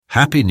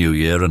Happy New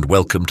Year and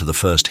welcome to the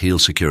first Heal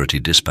Security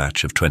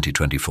Dispatch of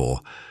 2024,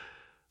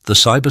 the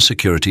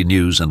Cybersecurity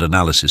News and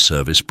Analysis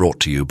Service brought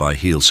to you by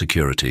Heal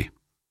Security.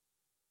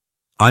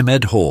 I'm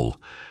Ed Hall,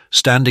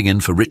 standing in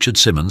for Richard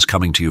Simmons,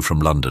 coming to you from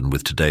London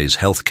with today's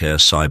Healthcare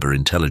Cyber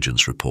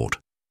Intelligence Report.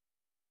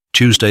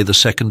 Tuesday, the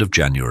 2nd of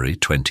January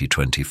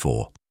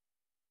 2024.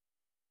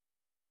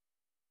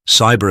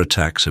 Cyber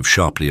attacks have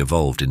sharply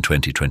evolved in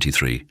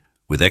 2023,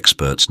 with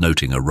experts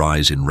noting a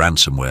rise in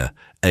ransomware,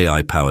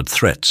 AI-powered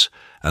threats,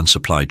 and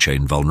supply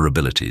chain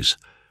vulnerabilities,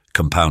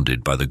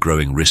 compounded by the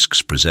growing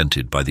risks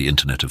presented by the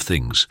Internet of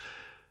Things.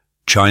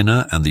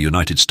 China and the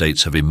United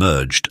States have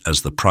emerged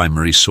as the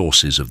primary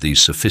sources of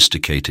these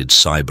sophisticated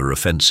cyber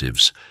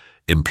offensives,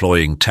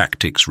 employing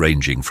tactics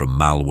ranging from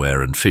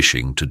malware and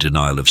phishing to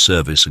denial of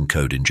service and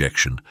code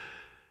injection.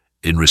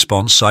 In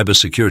response,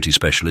 cybersecurity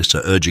specialists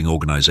are urging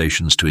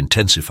organizations to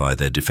intensify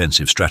their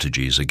defensive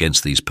strategies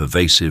against these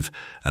pervasive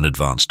and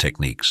advanced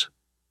techniques.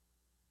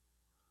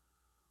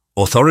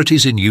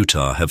 Authorities in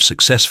Utah have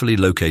successfully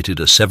located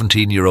a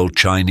 17-year-old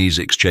Chinese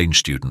exchange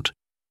student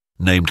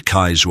named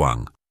Kai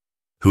Zhuang,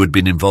 who had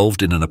been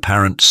involved in an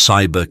apparent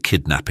cyber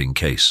kidnapping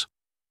case.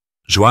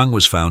 Zhuang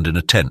was found in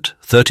a tent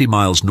 30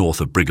 miles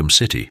north of Brigham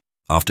City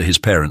after his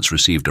parents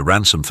received a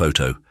ransom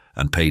photo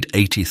and paid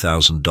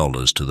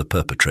 $80,000 to the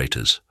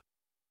perpetrators.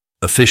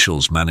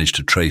 Officials managed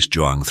to trace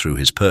Zhuang through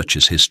his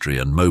purchase history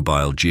and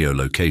mobile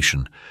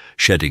geolocation,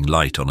 shedding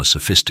light on a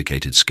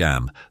sophisticated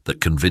scam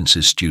that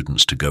convinces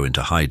students to go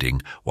into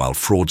hiding while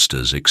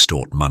fraudsters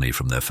extort money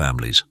from their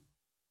families.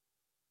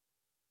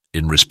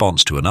 In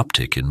response to an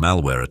uptick in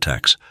malware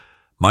attacks,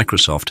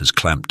 Microsoft has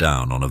clamped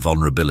down on a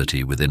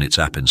vulnerability within its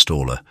app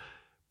installer,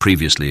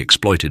 previously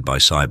exploited by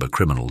cyber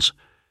criminals,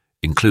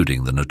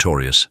 including the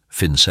notorious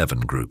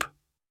Fin7 group.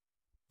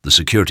 The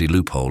security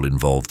loophole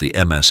involved the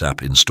MS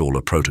App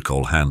Installer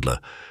Protocol handler,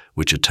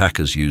 which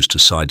attackers use to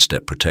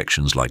sidestep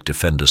protections like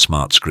Defender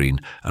Smart Screen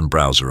and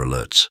browser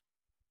alerts.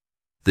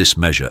 This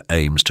measure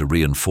aims to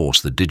reinforce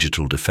the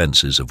digital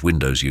defenses of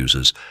Windows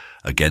users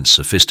against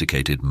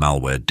sophisticated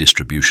malware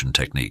distribution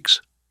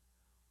techniques.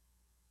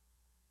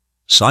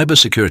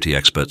 Cybersecurity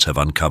experts have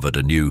uncovered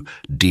a new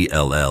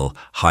DLL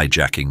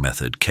hijacking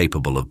method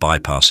capable of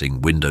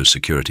bypassing Windows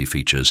security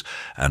features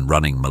and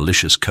running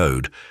malicious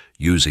code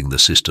using the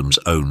system's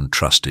own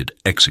trusted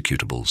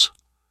executables.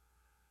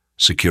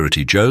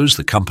 Security Joe's,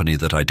 the company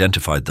that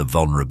identified the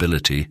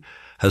vulnerability,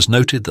 has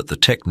noted that the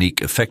technique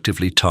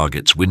effectively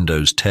targets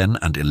Windows 10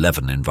 and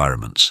 11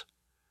 environments.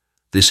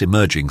 This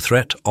emerging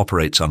threat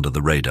operates under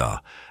the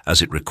radar,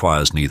 as it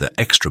requires neither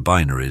extra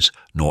binaries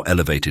nor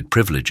elevated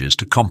privileges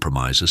to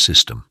compromise a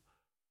system,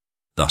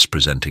 thus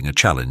presenting a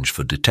challenge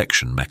for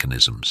detection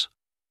mechanisms.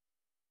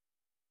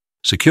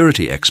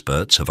 Security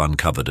experts have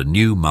uncovered a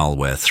new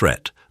malware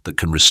threat that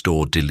can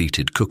restore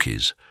deleted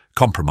cookies,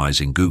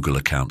 compromising Google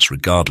accounts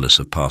regardless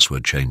of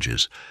password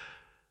changes.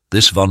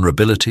 This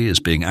vulnerability is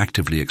being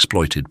actively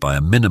exploited by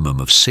a minimum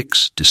of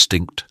 6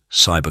 distinct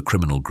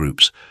cybercriminal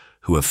groups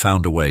who have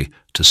found a way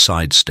to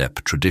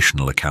sidestep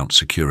traditional account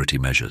security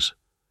measures.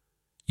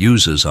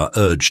 Users are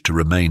urged to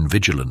remain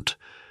vigilant,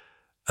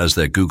 as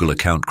their Google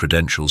account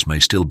credentials may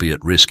still be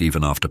at risk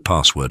even after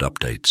password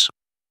updates.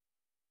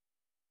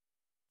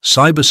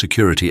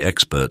 Cybersecurity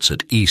experts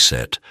at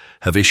ESET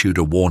have issued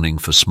a warning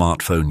for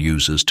smartphone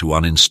users to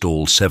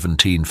uninstall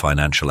 17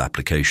 financial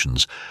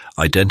applications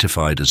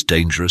identified as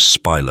dangerous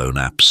spy loan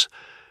apps.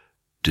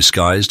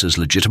 Disguised as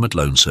legitimate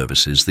loan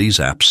services, these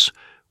apps,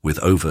 with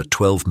over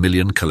 12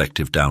 million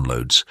collective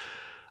downloads,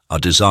 are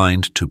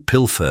designed to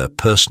pilfer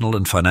personal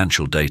and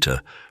financial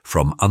data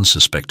from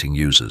unsuspecting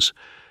users.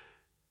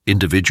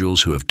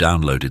 Individuals who have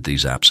downloaded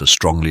these apps are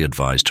strongly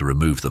advised to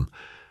remove them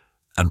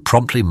and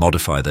promptly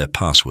modify their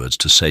passwords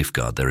to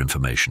safeguard their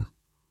information.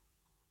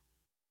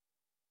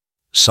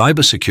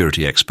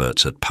 Cybersecurity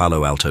experts at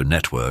Palo Alto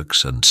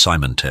Networks and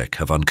Symantec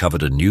have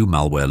uncovered a new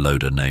malware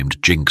loader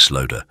named Jinx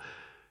Loader,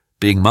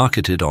 being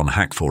marketed on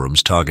hack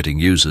forums targeting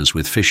users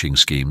with phishing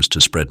schemes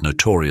to spread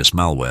notorious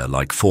malware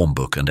like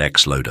Formbook and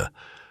Xloader.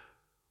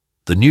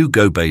 The new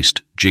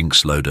Go-based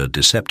Jinx Loader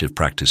deceptive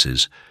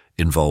practices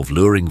involve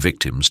luring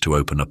victims to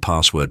open a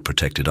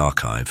password-protected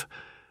archive,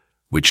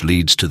 which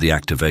leads to the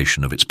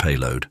activation of its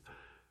payload.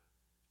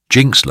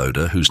 Jinx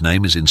Loader, whose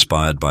name is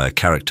inspired by a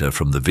character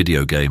from the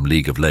video game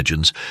League of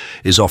Legends,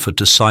 is offered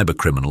to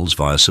cybercriminals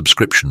via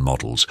subscription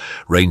models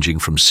ranging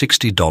from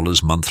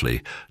 $60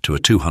 monthly to a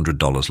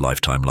 $200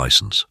 lifetime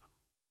license.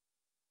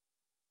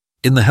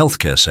 In the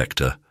healthcare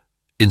sector,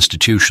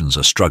 institutions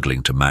are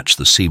struggling to match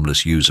the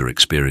seamless user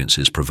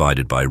experiences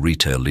provided by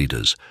retail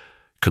leaders,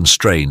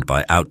 constrained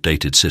by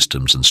outdated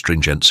systems and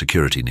stringent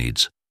security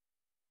needs.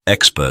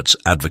 Experts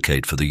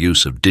advocate for the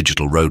use of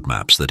digital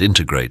roadmaps that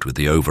integrate with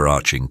the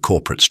overarching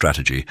corporate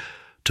strategy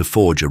to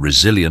forge a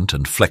resilient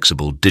and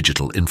flexible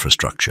digital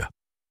infrastructure.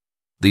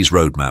 These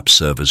roadmaps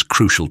serve as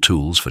crucial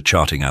tools for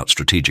charting out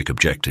strategic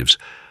objectives,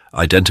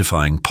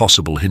 identifying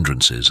possible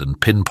hindrances, and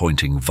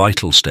pinpointing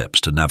vital steps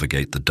to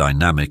navigate the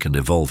dynamic and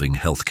evolving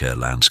healthcare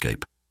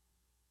landscape.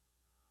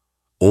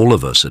 All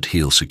of us at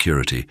Heal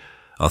Security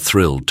are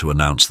thrilled to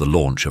announce the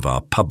launch of our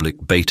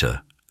public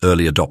beta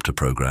early adopter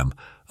program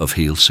of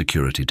Heal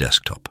Security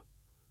Desktop.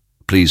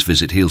 Please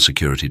visit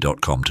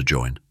healsecurity.com to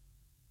join.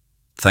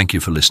 Thank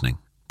you for listening.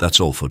 That's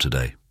all for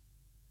today.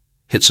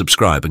 Hit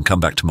subscribe and come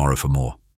back tomorrow for more.